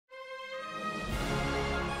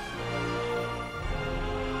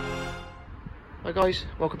Hi guys,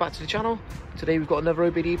 welcome back to the channel. Today we've got another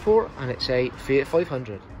OBD port and it's a Fiat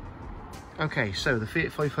 500. Okay, so the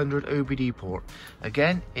Fiat 500 OBD port.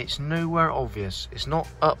 Again, it's nowhere obvious. It's not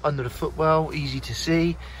up under the footwell, easy to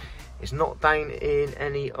see. It's not down in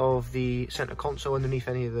any of the center console underneath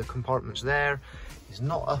any of the compartments there. It's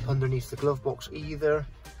not up underneath the glove box either.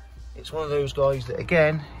 It's one of those guys that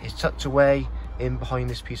again is tucked away in behind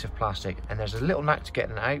this piece of plastic, and there's a little knack to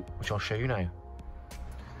getting it out, which I'll show you now.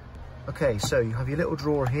 Okay, so you have your little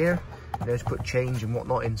drawer here. You know, to put change and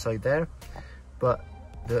whatnot inside there, but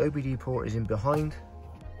the OBD port is in behind.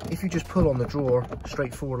 If you just pull on the drawer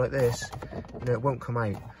straight forward like this, you know, it won't come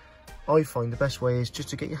out. I find the best way is just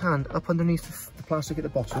to get your hand up underneath the plastic at the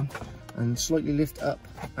bottom and slightly lift up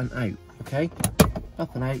and out. Okay,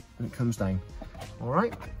 up and out, and it comes down. All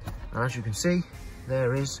right, and as you can see,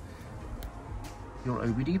 there is your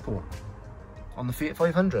OBD port on the Fiat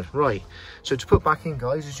 500. Right, so to put back in,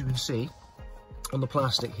 guys, as you can see on the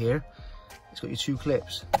plastic here, it's got your two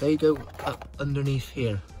clips. They go up underneath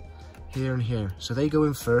here, here and here. So they go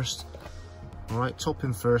in first. All right, top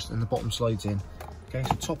in first and the bottom slides in. Okay,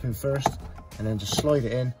 so top in first and then just slide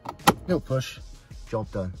it in, little push, job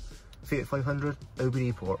done. Fiat 500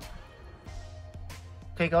 OBD port.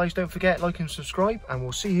 Okay guys, don't forget, like and subscribe, and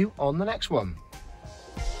we'll see you on the next one.